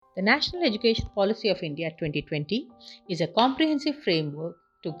The National Education Policy of India 2020 is a comprehensive framework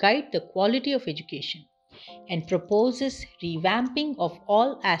to guide the quality of education and proposes revamping of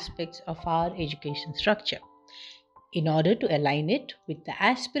all aspects of our education structure in order to align it with the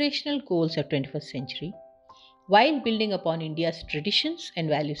aspirational goals of 21st century while building upon India's traditions and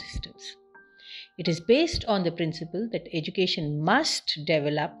value systems. It is based on the principle that education must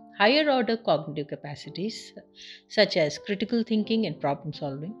develop higher order cognitive capacities such as critical thinking and problem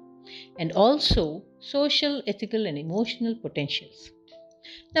solving, and also social, ethical, and emotional potentials.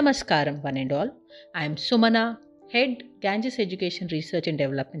 Namaskaram, one and all. I am Sumana, Head Ganges Education Research and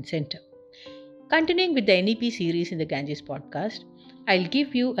Development Center. Continuing with the NEP series in the Ganges podcast, I'll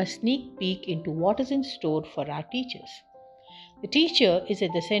give you a sneak peek into what is in store for our teachers. The teacher is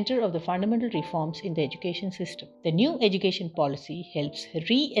at the center of the fundamental reforms in the education system. The new education policy helps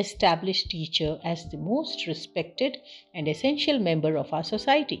re-establish teacher as the most respected and essential member of our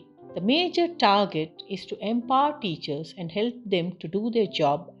society. The major target is to empower teachers and help them to do their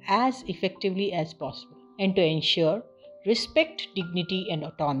job as effectively as possible and to ensure respect, dignity, and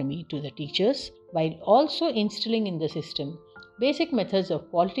autonomy to the teachers while also instilling in the system basic methods of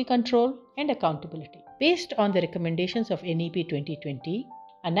quality control and accountability. Based on the recommendations of NEP 2020,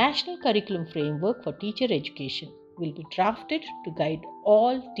 a national curriculum framework for teacher education will be drafted to guide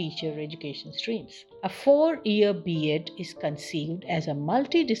all teacher education streams. A 4-year B.Ed is conceived as a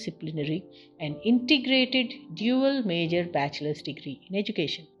multidisciplinary and integrated dual major bachelor's degree in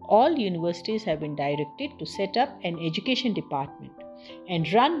education. All universities have been directed to set up an education department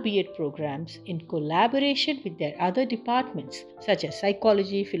and run B.Ed programs in collaboration with their other departments such as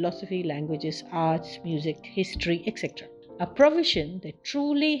psychology, philosophy, languages, arts, music, history, etc. A provision that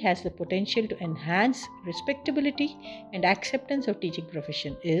truly has the potential to enhance respectability and acceptance of teaching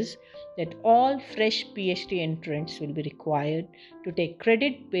profession is that all fresh PhD entrants will be required to take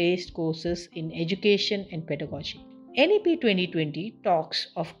credit-based courses in education and pedagogy. NEP 2020 talks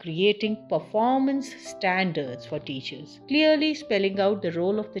of creating performance standards for teachers, clearly spelling out the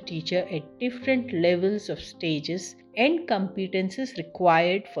role of the teacher at different levels of stages and competences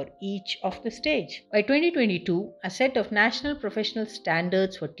required for each of the stage. By 2022, a set of national professional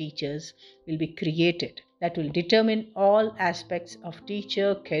standards for teachers will be created that will determine all aspects of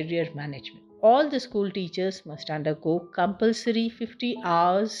teacher career management. All the school teachers must undergo compulsory 50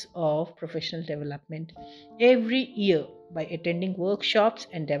 hours of professional development every year by attending workshops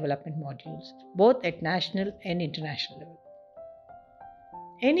and development modules, both at national and international level.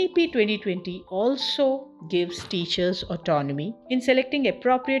 NEP 2020 also gives teachers autonomy in selecting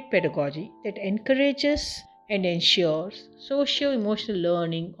appropriate pedagogy that encourages and ensures socio-emotional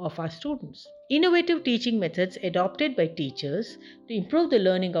learning of our students. Innovative teaching methods adopted by teachers to improve the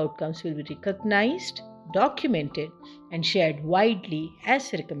learning outcomes will be recognized, documented, and shared widely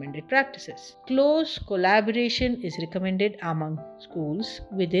as recommended practices. Close collaboration is recommended among schools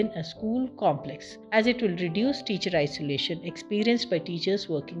within a school complex, as it will reduce teacher isolation experienced by teachers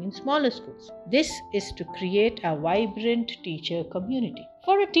working in smaller schools. This is to create a vibrant teacher community.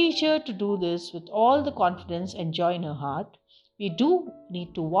 For a teacher to do this with all the confidence and joy in her heart, we do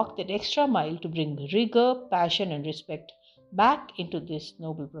need to walk that extra mile to bring rigor, passion, and respect back into this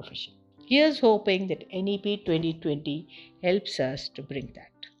noble profession. Here's hoping that NEP 2020 helps us to bring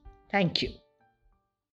that. Thank you.